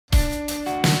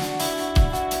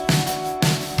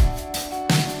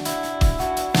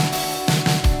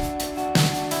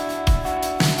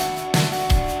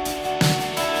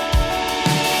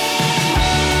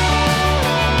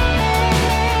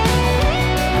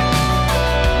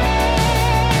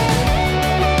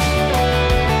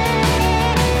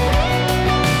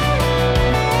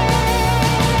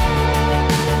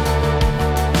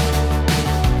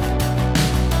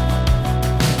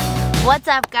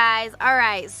What's up, guys? All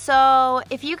right, so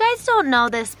if you guys don't know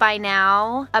this by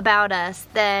now about us,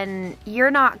 then you're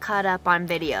not caught up on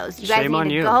videos. You guys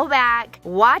need to go back,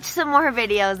 watch some more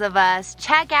videos of us,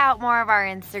 check out more of our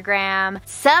Instagram,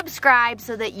 subscribe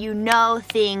so that you know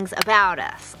things about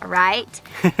us, all right?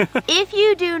 If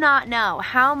you do not know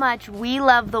how much we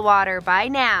love the water by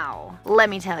now, let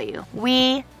me tell you,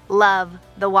 we love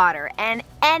the water and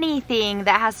anything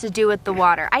that has to do with the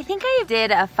water. I think I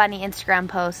did a funny Instagram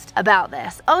post about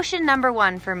this. Ocean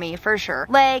 #1 for me, for sure.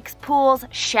 Lakes, pools,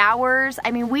 showers.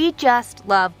 I mean, we just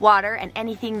love water and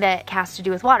anything that has to do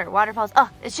with water. Waterfalls, oh,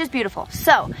 it's just beautiful.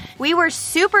 So, we were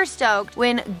super stoked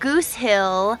when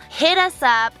Goosehill hit us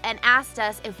up and asked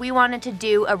us if we wanted to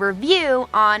do a review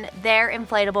on their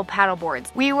inflatable paddle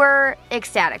boards. We were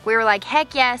ecstatic. We were like,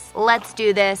 heck yes, let's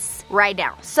do this right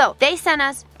now. So, they sent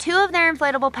us 2 of their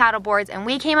inflatable paddle boards and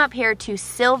we came up here to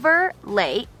Silver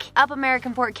Lake, up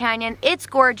American Fork Canyon. It's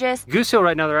gorgeous. Goosehill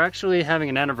right now, they're actually having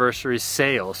an anniversary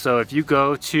sale. So if you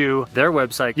go to their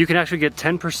website, you can actually get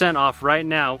 10% off right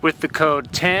now with the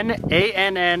code 10ANNIVE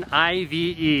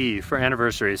for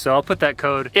anniversary. So I'll put that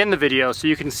code in the video so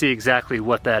you can see exactly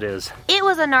what that is. It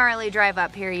was a gnarly drive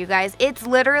up here, you guys. It's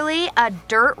literally a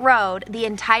dirt road the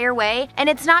entire way. And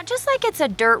it's not just like it's a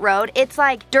dirt road, it's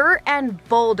like dirt and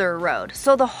boulder road.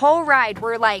 So the whole ride,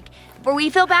 we're like,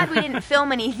 we feel bad we didn't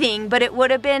film anything, but it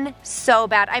would have been so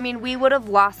bad. I mean, we would have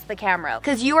lost the camera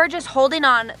because you are just holding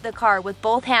on the car with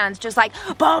both hands, just like,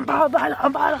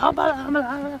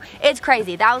 it's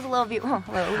crazy. That was a little view. Oh,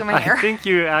 look at my hair. I think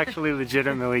you actually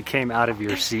legitimately came out of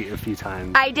your seat a few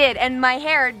times. I did, and my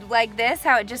hair, like this,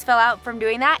 how it just fell out from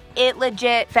doing that, it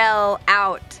legit fell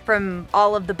out from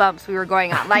all of the bumps we were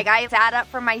going on. Like, I sat up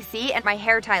from my seat and my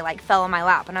hair tie like fell on my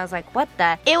lap, and I was like, what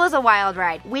the? It was a wild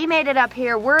ride. We made it up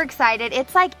here. We're excited.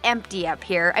 It's like empty up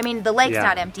here. I mean, the lake's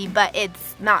not empty, but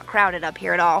it's not crowded up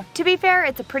here at all. To be fair,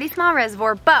 it's a pretty small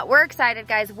reservoir, but we're excited,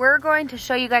 guys. We're going to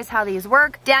show you guys how these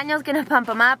work. Daniel's gonna pump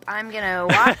them up. I'm gonna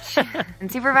watch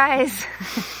and supervise.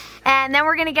 And then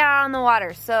we're gonna get out on the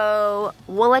water. So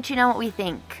we'll let you know what we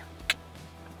think.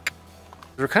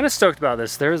 We're kind of stoked about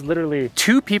this. There's literally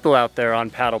 2 people out there on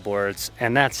paddle boards,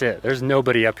 and that's it. There's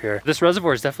nobody up here. This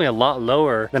reservoir is definitely a lot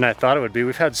lower than I thought it would be.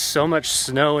 We've had so much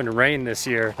snow and rain this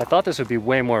year. I thought this would be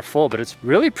way more full, but it's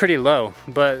really pretty low.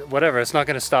 But whatever, it's not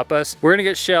gonna stop us. We're gonna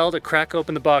get Chelle to crack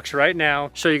open the box right now,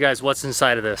 show you guys what's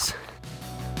inside of this.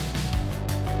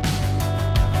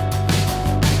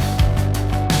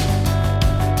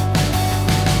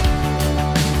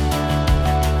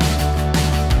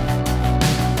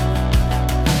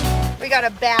 Got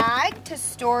a bag to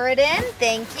store it in.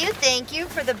 Thank you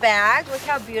for the bag. Look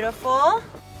how beautiful.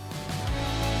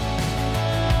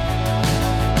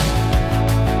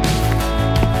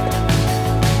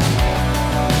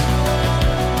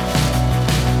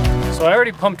 So I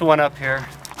already pumped one up here,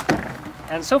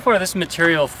 and so far this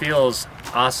material feels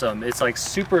awesome. It's like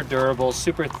super durable,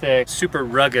 super thick, super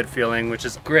rugged feeling, which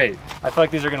is great. I feel like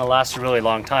these are gonna last a really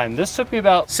long time. This took me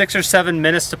about 6 or 7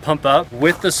 minutes to pump up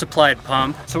with the supplied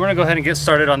pump. So we're gonna go ahead and get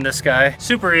started on this guy.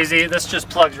 Super easy, this just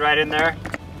plugs right in there.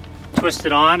 Twist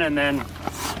it on and then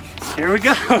here we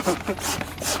go.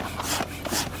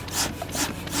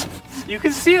 You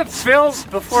can see it fills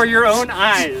before your own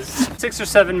eyes. 6 or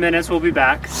 7 minutes, we'll be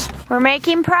back. We're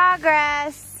making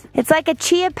progress. It's like a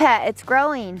chia pet, it's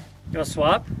growing. You wanna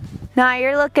swap? Nah,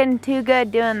 you're looking too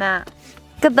good doing that.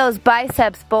 Look at those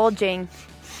biceps bulging.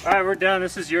 All right, we're done.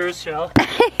 This is yours, Chelle.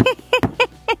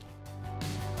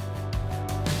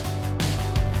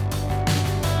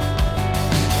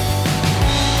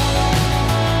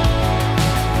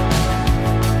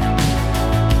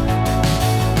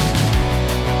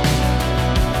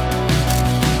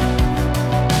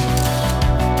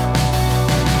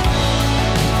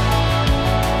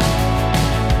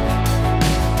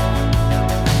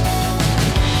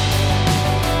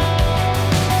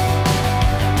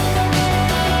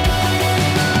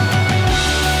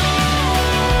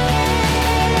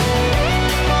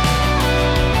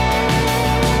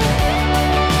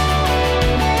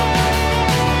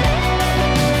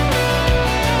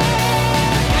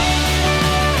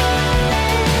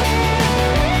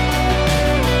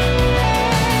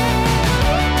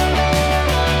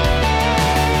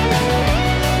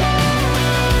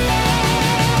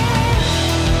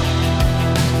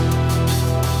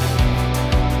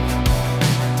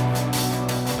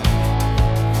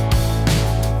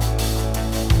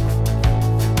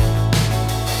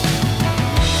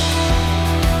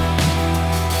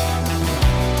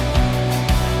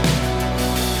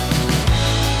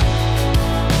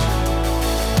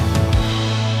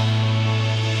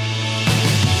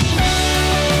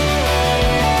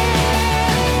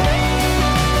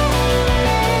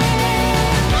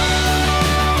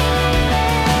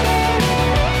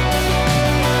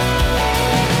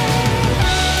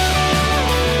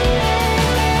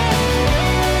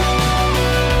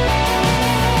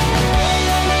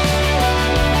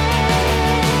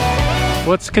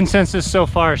 What's consensus so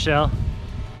far, Chelle?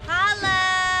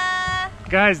 Holla!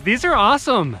 Guys, these are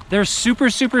awesome. They're super,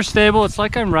 super stable. It's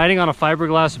like I'm riding on a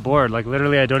fiberglass board. Like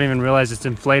literally, I don't even realize it's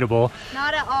inflatable.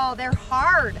 Not at all, they're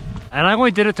hard. And I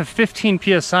only did it to 15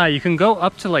 PSI. You can go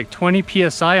up to like 20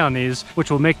 PSI on these, which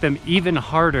will make them even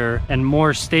harder and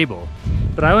more stable.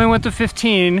 But I only went to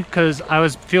 15 because I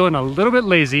was feeling a little bit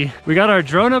lazy. We got our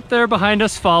drone up there behind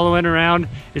us following around.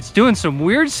 It's doing some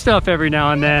weird stuff every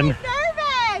now and then.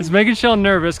 It's making Chelle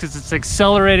nervous because it's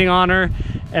accelerating on her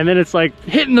and then it's like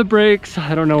hitting the brakes.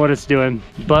 I don't know what it's doing,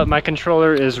 but my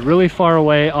controller is really far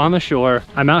away on the shore.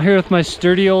 I'm out here with my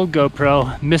sturdy old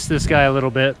GoPro. Missed this guy a little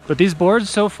bit, but these boards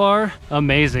so far,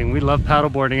 amazing. We love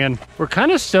paddleboarding and we're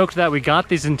kind of stoked that we got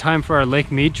these in time for our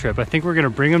Lake Mead trip. I think we're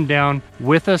gonna bring them down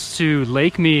with us to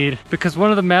Lake Mead because one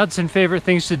of the Madsen favorite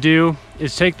things to do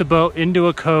is take the boat into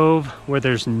a cove where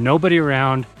there's nobody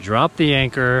around, drop the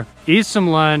anchor, eat some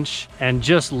lunch, and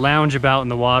just lounge about in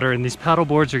the water. And these paddle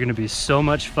boards are gonna be so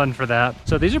much fun for that.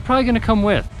 So these are probably gonna come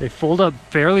with. They fold up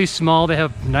fairly small. They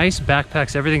have nice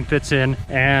backpacks, everything fits in.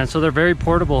 And so they're very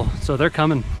portable, so they're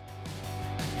coming.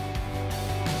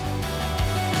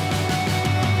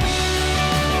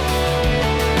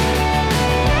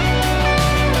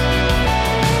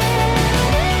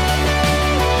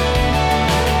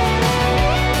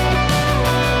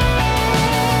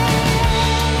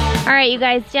 All right, you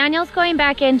guys, Daniel's going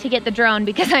back in to get the drone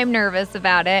because I'm nervous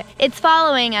about it. It's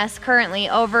following us currently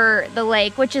over the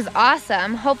lake, which is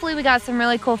awesome. Hopefully we got some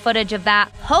really cool footage of that.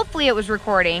 Hopefully it was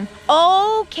recording.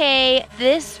 Okay,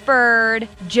 this bird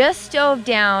just dove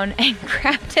down and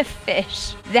grabbed a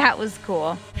fish. That was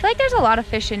cool. I feel like there's a lot of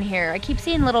fish in here. I keep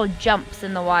seeing little jumps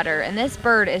in the water and this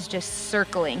bird is just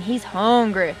circling. He's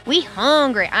hungry. We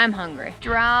hungry, I'm hungry.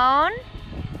 Drone.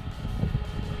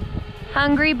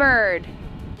 Hungry bird.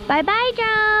 Bye-bye,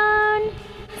 drone.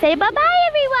 Say bye-bye,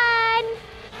 everyone.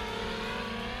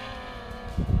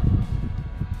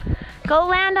 Go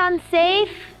land on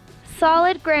safe,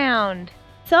 solid ground.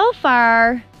 So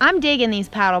far, I'm digging these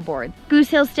paddle boards.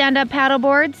 Goosehill stand-up paddle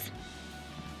boards.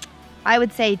 I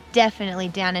would say definitely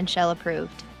Dan and Chelle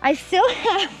approved. I still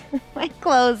have my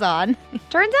clothes on.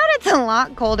 Turns out it's a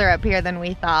lot colder up here than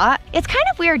we thought. It's kind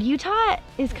of weird. Utah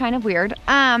is kind of weird.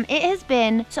 It has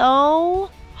been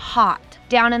so hot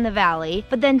down in the valley,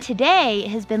 but then today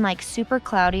has been like super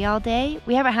cloudy all day.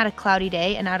 We haven't had a cloudy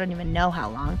day and I don't even know how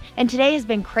long. And today has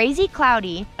been crazy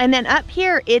cloudy. And then up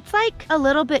here, it's like a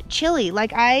little bit chilly.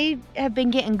 Like I have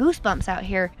been getting goosebumps out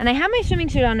here. And I have my swimming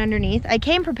suit on underneath. I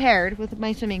came prepared with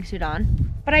my swimming suit on.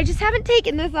 But I just haven't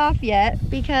taken this off yet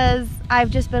because I've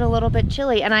just been a little bit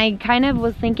chilly. And I kind of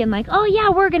was thinking like, oh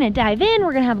yeah, we're gonna dive in,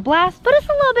 we're gonna have a blast. But it's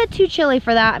a little bit too chilly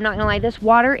for that. I'm not gonna lie, this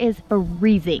water is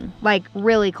freezing, like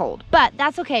really cold. But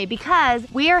that's okay because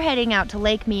we are heading out to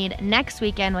Lake Mead next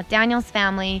weekend with Daniel's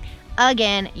family.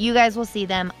 Again, you guys will see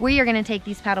them. We are gonna take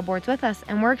these paddle boards with us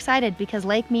and we're excited because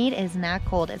Lake Mead is not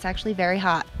cold. It's actually very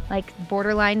hot. Like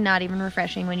borderline not even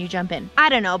refreshing when you jump in. I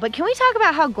don't know, but can we talk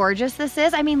about how gorgeous this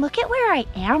is? I mean, look at where I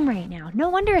am right now. No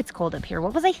wonder it's cold up here.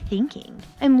 What was I thinking?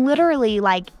 I'm literally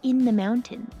like in the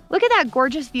mountains. Look at that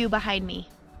gorgeous view behind me.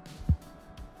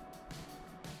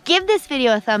 Give this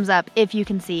video a thumbs up if you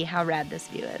can see how rad this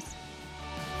view is.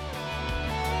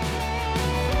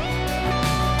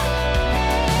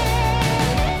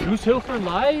 Goosehill for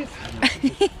life.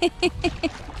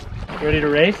 Ready to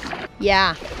race?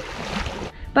 Yeah.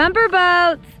 Bumper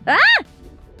boats. Ah!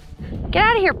 Get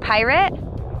out of here, pirate.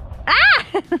 Ah!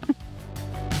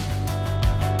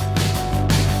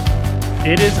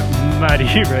 It is muddy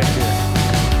right here.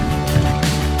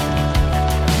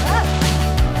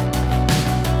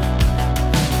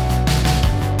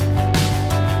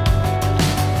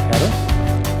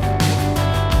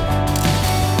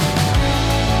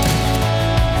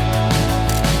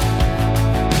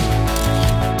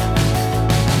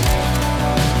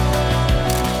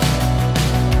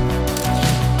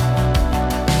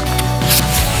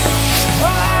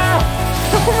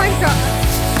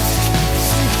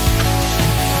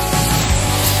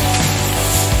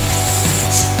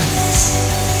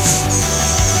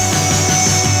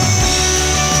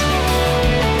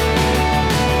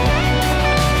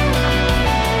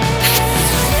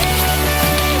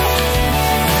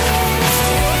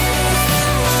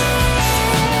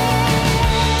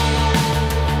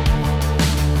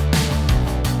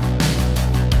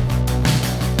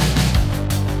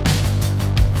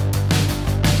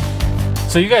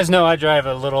 So you guys know I drive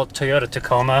a little Toyota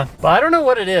Tacoma, but I don't know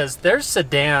what it is. There's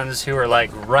sedans who are like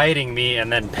riding me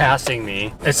and then passing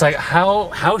me. It's like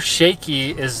how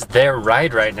shaky is their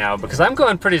ride right now? Because I'm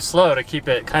going pretty slow to keep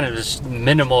it kind of as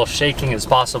minimal shaking as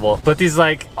possible. But these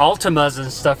like Altimas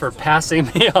and stuff are passing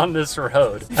me on this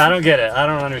road. I don't get it. I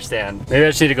don't understand. Maybe I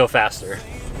just need to go faster.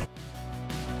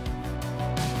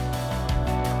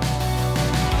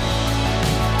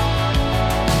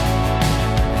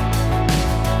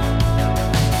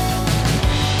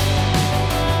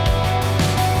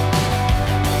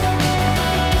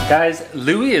 Guys,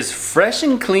 Louis is fresh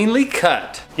and cleanly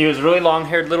cut. He was a really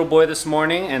long-haired little boy this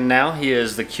morning, and now he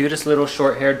is the cutest little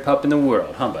short-haired pup in the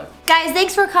world, huh, bud? Guys,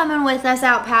 thanks for coming with us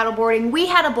out paddleboarding. We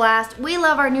had a blast. We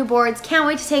love our new boards. Can't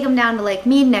wait to take them down to Lake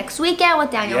Mead next weekend with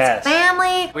Daniel's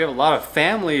family. We have a lot of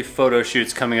family photo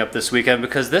shoots coming up this weekend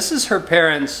because this is her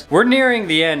parents. We're nearing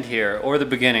the end here, or the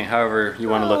beginning, however you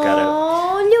want to look at it.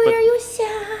 Oh, Louis, are you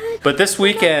sad? But this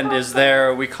weekend is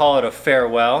their, we call it a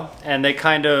farewell, and they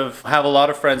kind of have a lot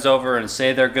of friends over and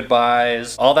say their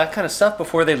goodbyes, all that kind of stuff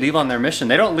before they leave on their mission.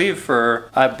 They don't leave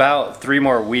for about 3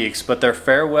 more weeks, but their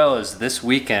farewell is this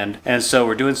weekend. And so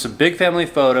we're doing some big family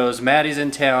photos. Maddie's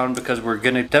in town because we're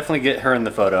gonna definitely get her in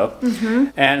the photo.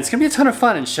 And it's gonna be a ton of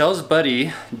fun. And Chelle's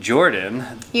buddy, Jordan.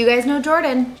 You guys know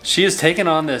Jordan. She has taken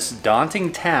on this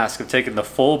daunting task of taking the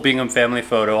full Bingham family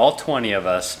photo, all 20 of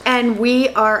us. And we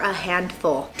are a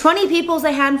handful. 20 people's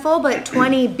a handful, but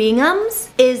 20 Binghams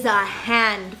is a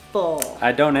handful.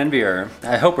 I don't envy her.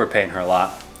 I hope we're paying her a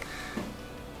lot.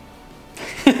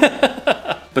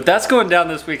 But that's going down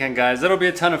this weekend, guys. It'll be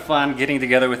a ton of fun getting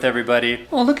together with everybody.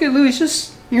 Oh, look at Louis.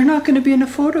 Just, you're not going to be in the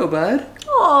photo, bud.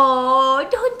 Oh,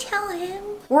 don't tell him.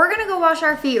 We're gonna go wash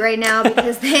our feet right now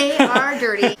because they are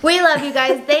dirty. We love you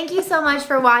guys. Thank you so much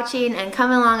for watching and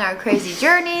coming along our crazy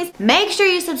journeys. Make sure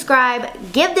you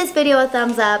subscribe, give this video a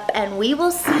thumbs up, and we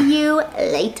will see you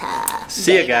later.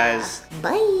 See ya, guys.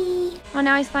 Bye. Oh,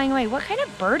 now he's flying away. What kind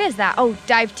of bird is that? Oh,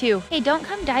 dive too. Hey, don't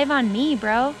come dive on me,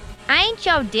 bro. I ain't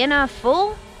your dinner,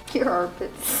 fool. Your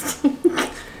armpits stink.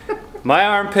 My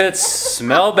armpits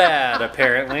smell bad,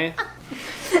 apparently.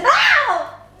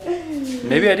 Ow!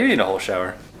 Maybe I do need a whole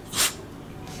shower.